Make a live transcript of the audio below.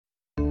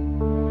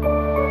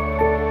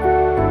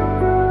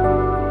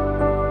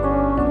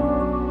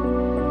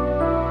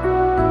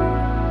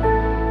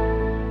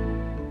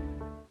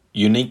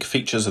Unique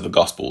features of the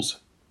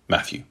Gospels,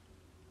 Matthew.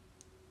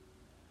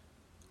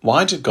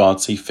 Why did God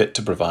see fit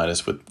to provide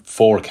us with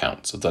 4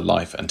 accounts of the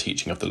life and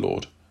teaching of the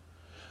Lord?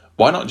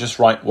 Why not just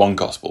write one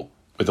Gospel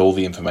with all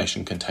the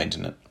information contained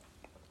in it?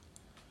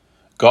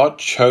 God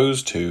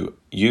chose to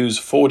use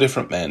 4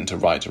 different men to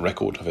write a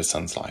record of his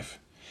Son's life.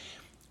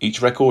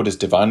 Each record is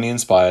divinely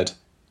inspired,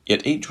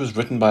 yet each was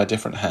written by a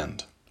different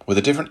hand, with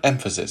a different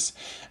emphasis,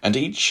 and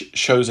each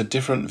shows a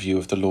different view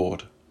of the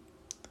Lord.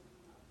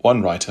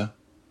 One writer,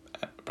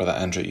 Brother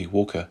Andrew E.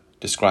 Walker,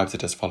 describes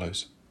it as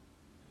follows.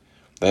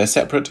 They are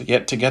separate,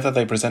 yet together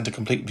they present a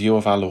complete view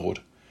of our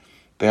Lord.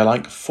 They are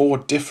like 4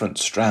 different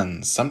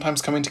strands,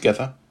 sometimes coming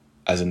together,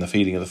 as in the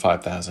feeding of the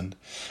 5,000,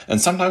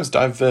 and sometimes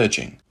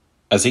diverging,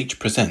 as each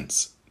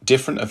presents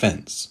different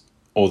events,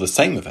 or the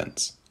same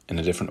events, in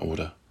a different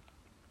order.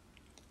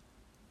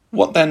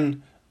 What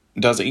then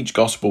does each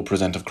Gospel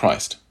present of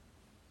Christ?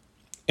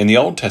 In the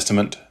Old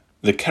Testament,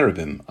 the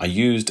cherubim are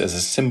used as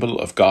a symbol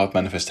of God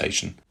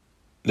manifestation.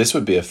 This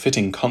would be a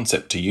fitting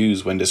concept to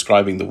use when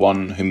describing the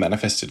one who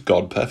manifested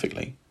God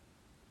perfectly.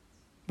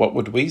 What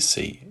would we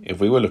see if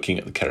we were looking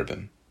at the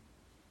cherubim?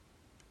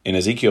 In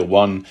Ezekiel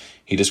 1,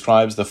 he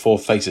describes the 4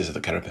 faces of the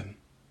cherubim.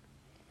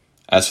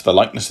 As for the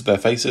likeness of their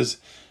faces,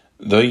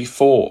 they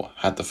 4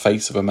 had the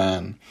face of a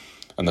man,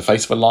 and the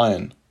face of a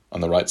lion on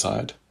the right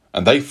side,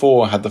 and they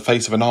 4 had the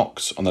face of an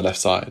ox on the left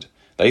side.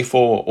 They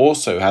 4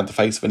 also had the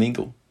face of an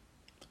eagle.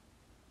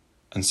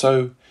 And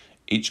so,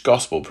 each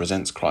Gospel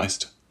presents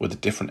Christ with a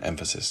different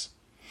emphasis,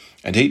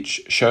 and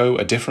each show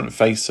a different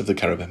face of the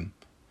cherubim.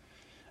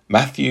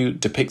 Matthew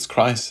depicts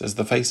Christ as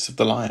the face of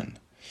the lion.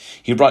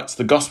 He writes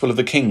the Gospel of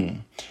the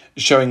King,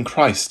 showing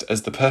Christ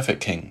as the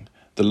perfect King,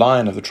 the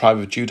Lion of the tribe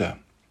of Judah.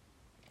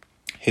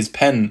 His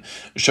pen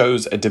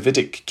shows a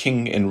Davidic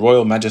king in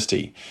royal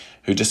majesty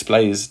who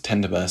displays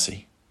tender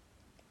mercy.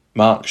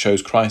 Mark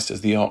shows Christ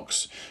as the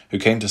ox who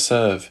came to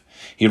serve.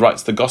 He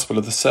writes the Gospel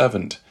of the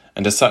servant,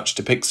 and as such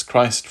depicts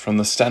Christ from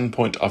the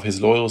standpoint of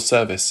his loyal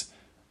service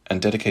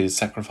and dedicated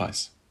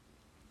sacrifice.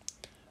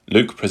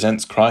 Luke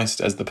presents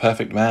Christ as the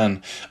perfect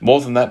man.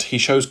 More than that, he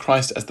shows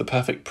Christ as the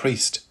perfect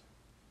priest,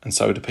 and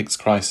so depicts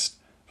Christ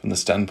from the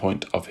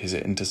standpoint of his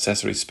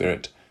intercessory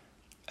spirit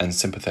and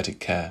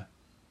sympathetic care.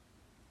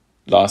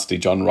 Lastly,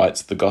 John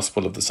writes the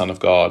Gospel of the Son of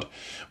God,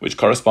 which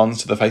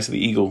corresponds to the face of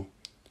the eagle,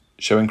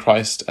 showing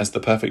Christ as the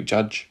perfect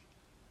judge,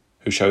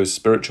 who shows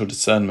spiritual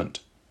discernment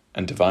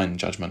and divine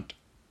judgment.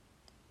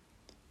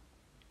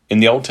 In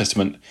the Old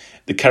Testament,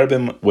 the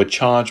cherubim were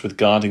charged with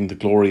guarding the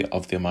glory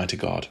of the Almighty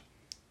God.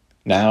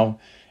 Now,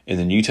 in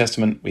the New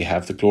Testament, we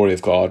have the glory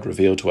of God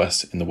revealed to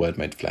us in the Word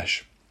made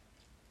flesh.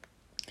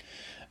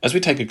 As we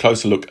take a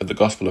closer look at the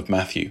Gospel of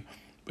Matthew,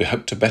 we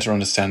hope to better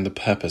understand the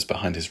purpose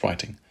behind his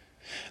writing,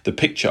 the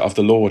picture of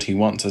the Lord he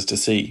wants us to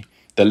see,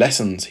 the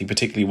lessons he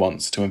particularly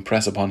wants to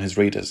impress upon his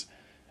readers,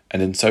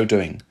 and in so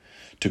doing,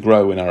 to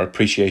grow in our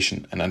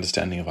appreciation and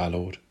understanding of our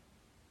Lord.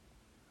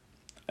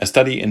 A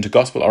study into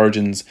gospel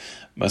origins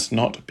must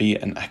not be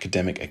an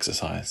academic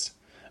exercise,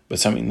 but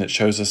something that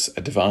shows us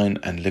a divine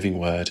and living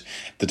word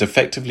that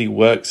effectively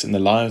works in the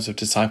lives of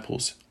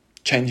disciples,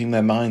 changing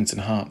their minds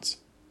and hearts.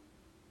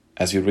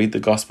 As we read the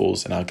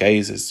Gospels and our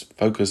gaze is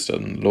focused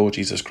on the Lord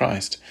Jesus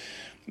Christ,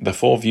 the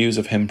 4 views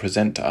of him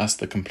present to us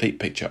the complete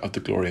picture of the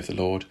glory of the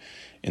Lord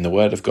in the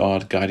Word of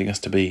God, guiding us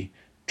to be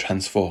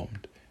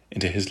transformed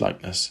into his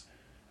likeness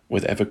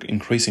with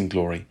ever-increasing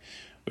glory,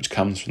 which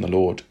comes from the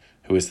Lord,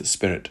 who is the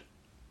Spirit,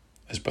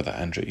 as Brother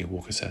Andrew E.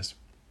 Walker says.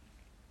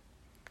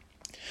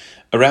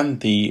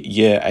 Around the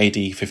year AD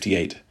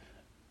 58,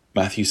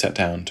 Matthew sat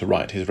down to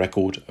write his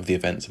record of the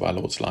events of our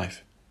Lord's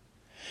life.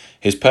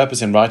 His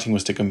purpose in writing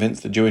was to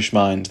convince the Jewish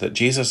mind that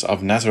Jesus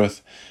of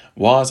Nazareth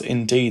was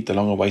indeed the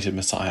long-awaited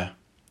Messiah,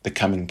 the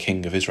coming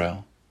King of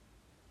Israel.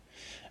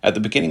 At the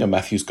beginning of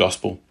Matthew's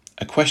Gospel,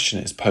 a question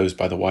is posed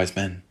by the wise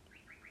men.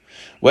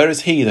 Where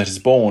is he that is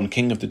born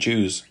King of the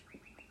Jews?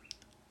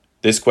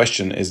 This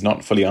question is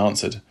not fully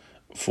answered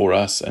for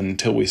us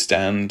until we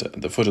stand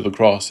at the foot of the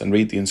cross and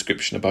read the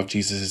inscription above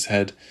Jesus'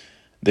 head,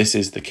 "This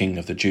is the King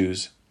of the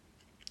Jews."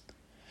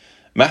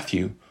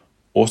 Matthew,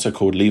 also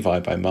called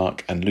Levi by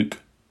Mark and Luke,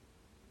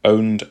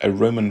 owned a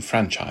Roman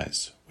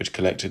franchise which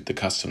collected the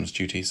customs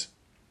duties.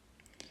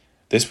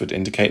 This would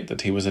indicate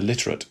that he was a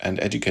literate and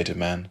educated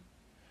man.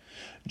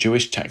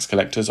 Jewish tax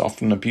collectors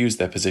often abused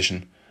their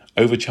position,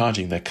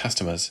 overcharging their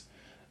customers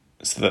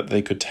so that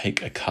they could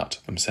take a cut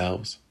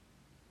themselves.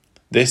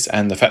 This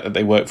and the fact that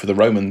they worked for the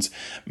Romans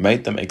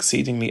made them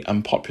exceedingly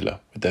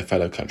unpopular with their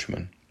fellow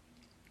countrymen.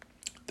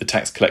 The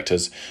tax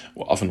collectors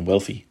were often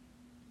wealthy.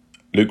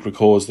 Luke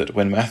records that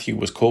when Matthew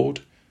was called,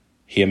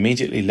 he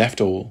immediately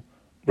left all,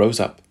 rose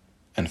up,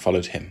 and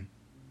followed him,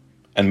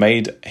 and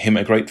made him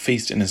a great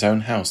feast in his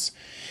own house,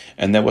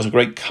 and there was a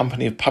great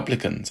company of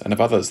publicans and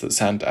of others that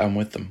sat down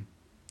with them.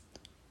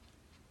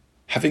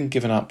 Having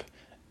given up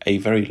a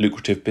very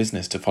lucrative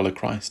business to follow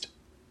Christ,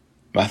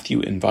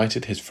 Matthew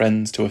invited his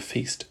friends to a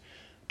feast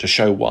to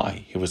show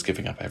why he was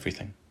giving up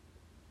everything.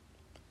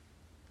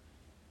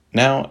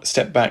 Now,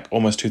 step back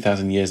almost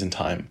 2,000 years in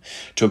time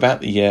to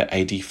about the year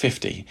AD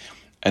 50,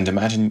 and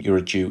imagine you're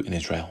a Jew in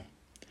Israel.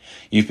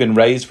 You've been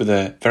raised with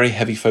a very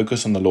heavy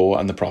focus on the law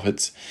and the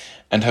prophets,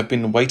 and have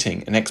been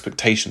waiting in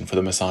expectation for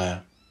the Messiah.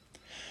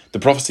 The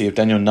prophecy of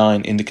Daniel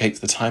 9 indicates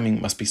the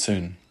timing must be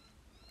soon.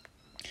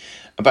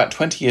 About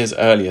 20 years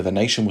earlier, the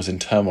nation was in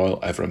turmoil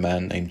over a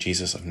man named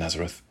Jesus of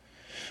Nazareth,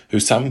 who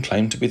some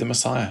claimed to be the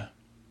Messiah.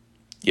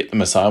 Yet the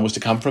Messiah was to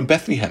come from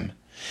Bethlehem.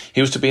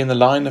 He was to be in the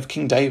line of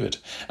King David,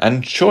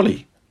 and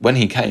surely, when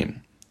he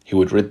came, he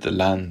would rid the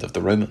land of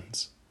the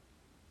Romans.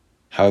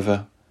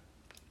 However,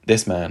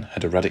 this man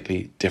had a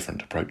radically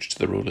different approach to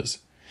the rulers.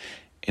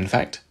 In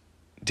fact,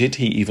 did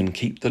he even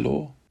keep the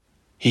law?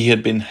 He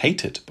had been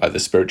hated by the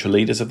spiritual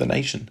leaders of the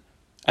nation,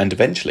 and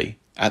eventually,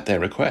 at their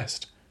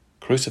request,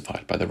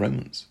 crucified by the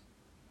Romans.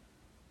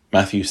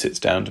 Matthew sits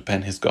down to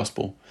pen his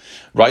gospel,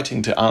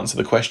 writing to answer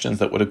the questions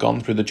that would have gone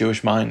through the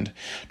Jewish mind,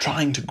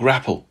 trying to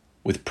grapple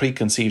with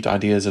preconceived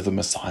ideas of the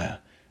Messiah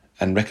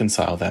and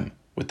reconcile them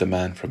with the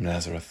man from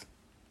Nazareth.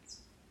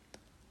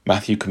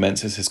 Matthew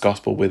commences his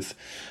gospel with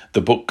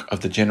the book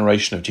of the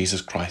generation of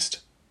Jesus Christ,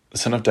 the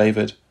son of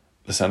David,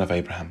 the son of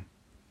Abraham,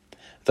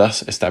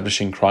 thus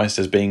establishing Christ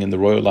as being in the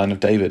royal line of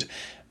David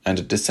and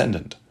a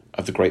descendant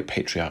of the great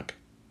patriarch.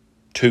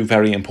 Two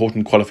very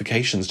important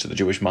qualifications to the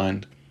Jewish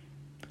mind.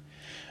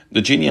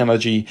 The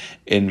genealogy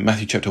in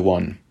Matthew chapter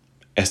 1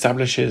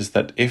 establishes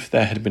that if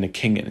there had been a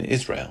king in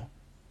Israel,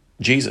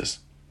 Jesus,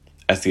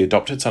 as the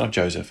adopted son of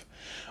Joseph,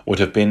 would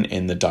have been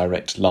in the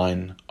direct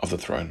line of the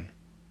throne.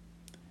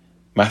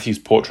 Matthew's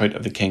portrait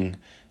of the king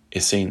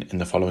is seen in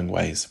the following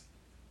ways.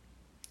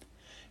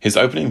 His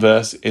opening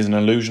verse is an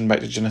allusion back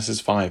to Genesis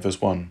 5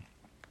 verse 1,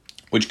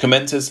 which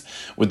commences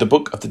with the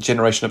book of the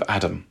generation of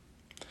Adam.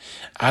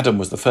 Adam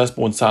was the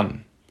firstborn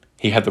son.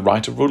 He had the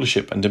right of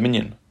rulership and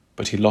dominion,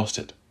 but he lost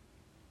it.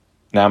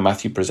 Now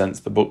Matthew presents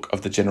the book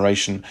of the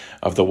generation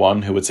of the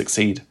one who would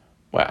succeed,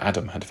 where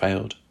Adam had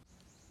failed.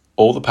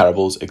 All the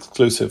parables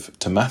exclusive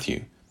to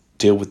Matthew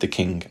deal with the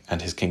king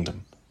and his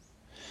kingdom.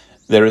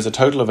 There is a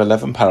total of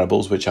 11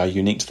 parables which are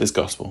unique to this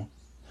gospel.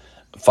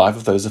 5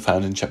 of those are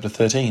found in chapter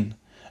 13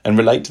 and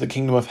relate to the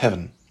kingdom of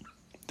heaven.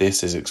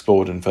 This is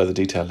explored in further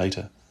detail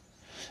later.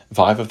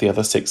 5 of the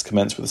other 6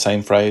 commence with the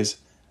same phrase,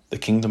 "The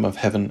kingdom of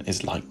heaven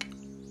is like."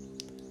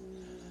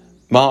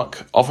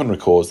 Mark often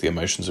records the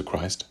emotions of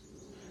Christ,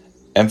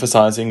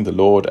 emphasizing the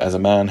Lord as a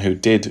man who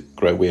did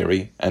grow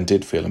weary and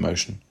did feel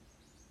emotion.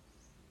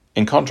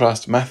 In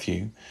contrast,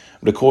 Matthew,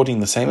 recording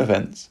the same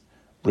events,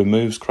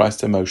 removes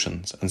Christ's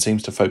emotions and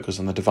seems to focus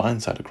on the divine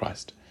side of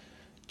Christ,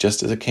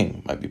 just as a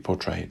king might be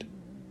portrayed.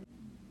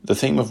 The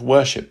theme of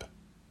worship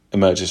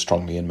emerges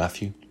strongly in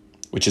Matthew,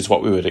 which is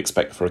what we would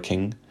expect for a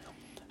king.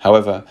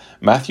 However,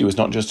 Matthew is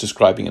not just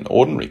describing an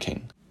ordinary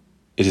king.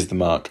 It is the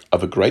mark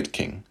of a great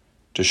king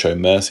to show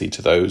mercy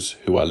to those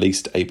who are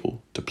least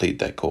able to plead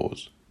their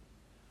cause.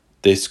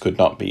 This could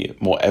not be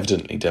more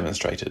evidently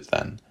demonstrated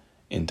than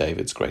in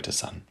David's greater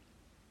son.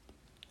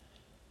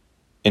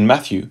 In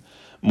Matthew,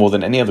 more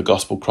than any other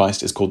gospel,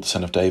 Christ is called the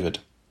Son of David.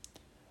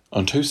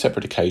 On 2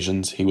 separate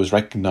occasions, he was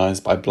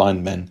recognized by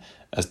blind men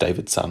as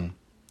David's son.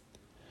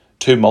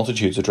 2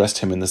 multitudes addressed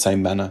him in the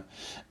same manner,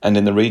 and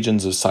in the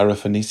regions of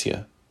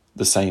Syrophoenicia,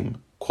 the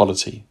same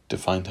quality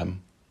defined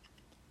him.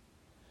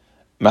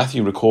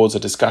 Matthew records a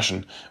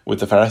discussion with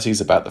the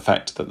Pharisees about the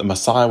fact that the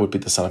Messiah would be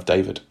the son of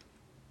David.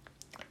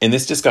 In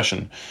this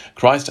discussion,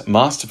 Christ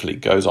masterfully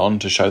goes on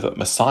to show that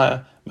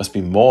Messiah must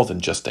be more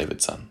than just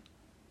David's son.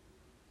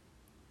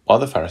 While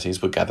the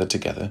Pharisees were gathered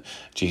together,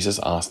 Jesus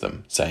asked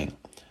them, saying,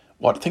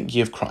 "What think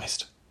ye of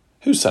Christ?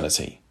 Whose son is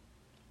he?"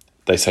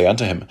 They say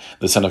unto him,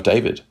 "The son of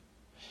David."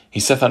 He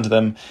saith unto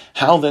them,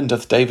 "How then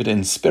doth David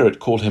in spirit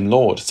call him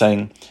Lord,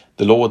 saying,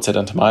 The Lord said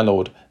unto my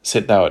Lord,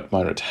 Sit thou at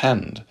my right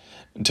hand,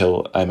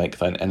 until I make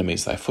thine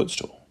enemies thy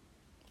footstool?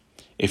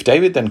 If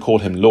David then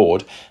called him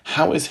Lord,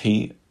 how is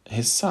he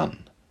his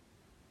son?"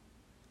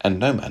 And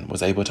no man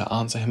was able to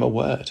answer him a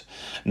word,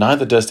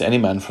 neither durst any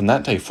man from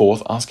that day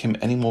forth ask him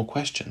any more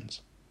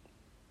questions.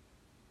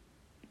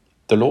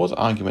 The Lord's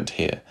argument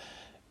here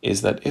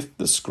is that if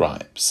the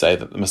scribes say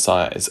that the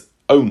Messiah is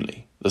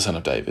only the son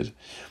of David,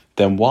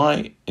 then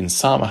why, in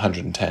Psalm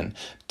 110,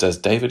 does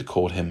David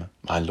call him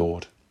my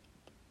Lord?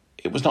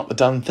 It was not the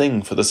done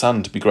thing for the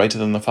Son to be greater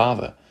than the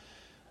Father.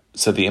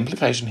 So the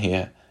implication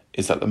here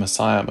is that the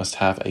Messiah must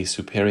have a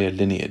superior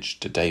lineage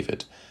to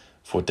David,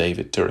 for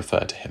David to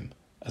refer to him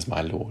as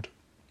my Lord.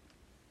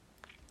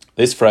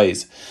 This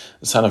phrase,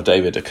 the Son of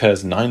David,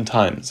 occurs 9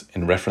 times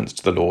in reference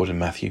to the Lord in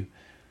Matthew,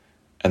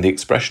 and the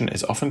expression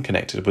is often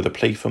connected with a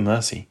plea for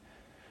mercy,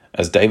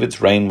 as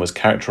David's reign was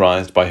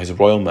characterized by his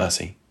royal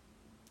mercy.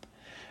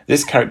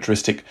 This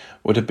characteristic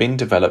would have been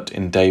developed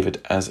in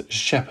David as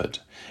shepherd,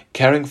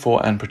 caring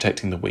for and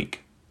protecting the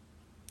weak.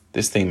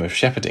 This theme of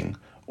shepherding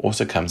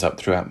also comes up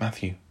throughout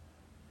Matthew.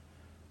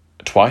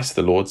 Twice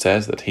the Lord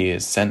says that he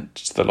is sent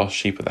to the lost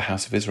sheep of the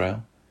house of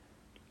Israel.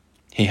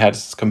 He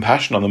has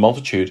compassion on the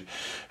multitude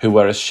who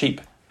were as sheep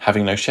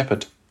having no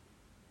shepherd.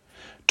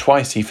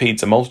 Twice he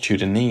feeds a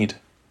multitude in need.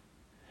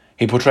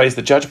 He portrays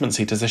the judgment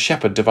seat as a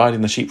shepherd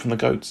dividing the sheep from the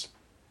goats.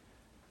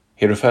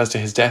 He refers to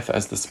his death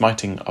as the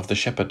smiting of the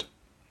shepherd.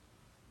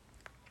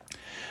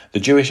 The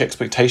Jewish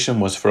expectation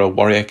was for a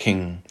warrior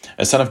king,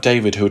 a son of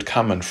David who would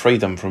come and free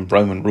them from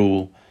Roman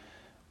rule.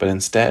 But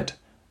instead,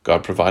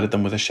 God provided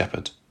them with a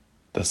shepherd,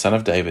 the son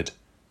of David,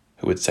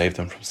 who would save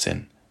them from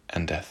sin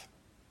and death.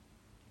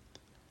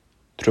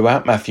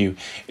 Throughout Matthew,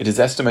 it is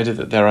estimated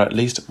that there are at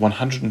least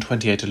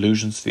 128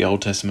 allusions to the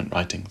Old Testament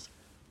writings.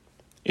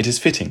 It is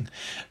fitting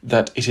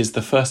that it is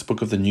the first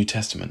book of the New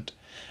Testament,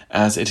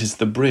 as it is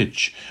the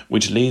bridge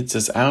which leads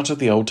us out of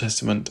the Old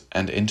Testament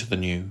and into the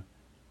New.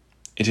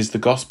 It is the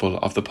gospel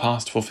of the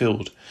past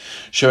fulfilled,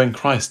 showing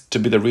Christ to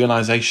be the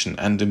realization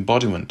and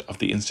embodiment of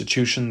the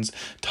institutions,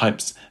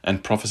 types,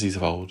 and prophecies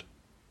of old.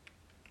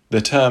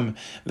 The term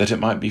 "that it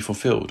might be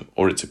fulfilled,"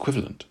 or its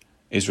equivalent,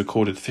 is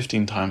recorded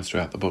 15 times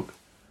throughout the book,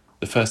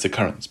 the first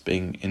occurrence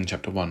being in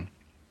chapter 1.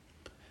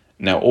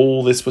 Now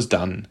all this was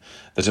done,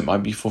 that it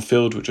might be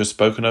fulfilled which was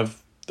spoken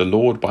of the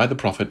Lord by the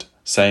prophet,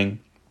 saying,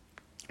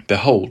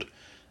 Behold,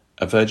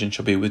 a virgin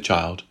shall be with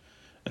child,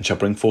 and shall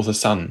bring forth a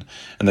son,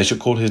 and they shall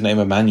call his name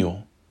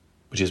Emmanuel,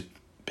 which is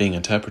being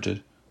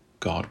interpreted,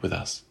 God with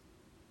us.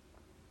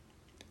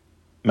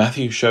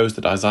 Matthew shows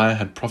that Isaiah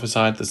had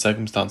prophesied the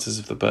circumstances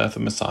of the birth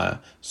of Messiah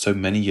so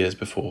many years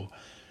before,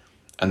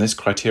 and this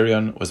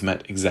criterion was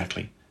met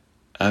exactly,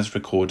 as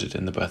recorded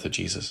in the birth of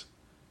Jesus.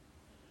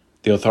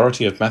 The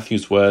authority of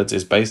Matthew's words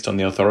is based on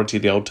the authority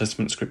of the Old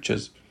Testament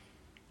scriptures.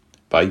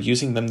 By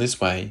using them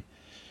this way,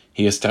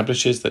 he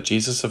establishes that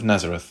Jesus of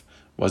Nazareth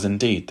was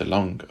indeed the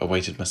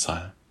long-awaited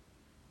Messiah.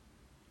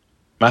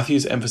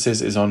 Matthew's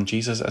emphasis is on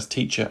Jesus as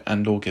teacher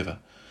and lawgiver,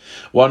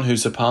 one who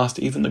surpassed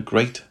even the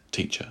great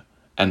teacher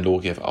and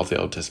lawgiver of the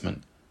Old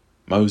Testament,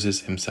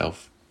 Moses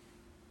himself.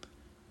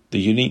 The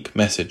unique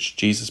message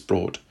Jesus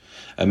brought,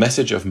 a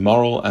message of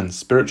moral and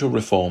spiritual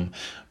reform,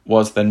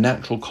 was the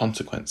natural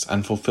consequence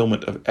and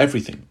fulfillment of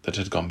everything that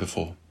had gone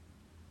before.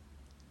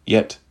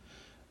 Yet,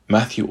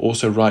 Matthew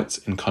also writes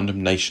in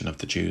condemnation of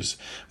the Jews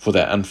for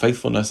their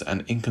unfaithfulness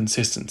and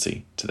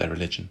inconsistency to their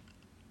religion.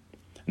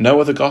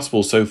 No other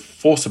gospel so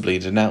forcibly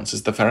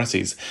denounces the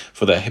Pharisees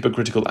for their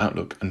hypocritical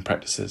outlook and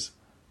practices.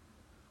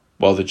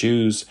 While the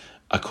Jews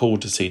are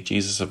called to see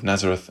Jesus of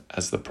Nazareth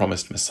as the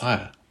promised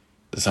Messiah,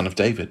 the son of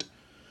David,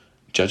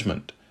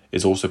 judgment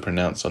is also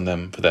pronounced on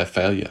them for their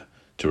failure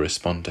to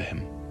respond to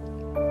him.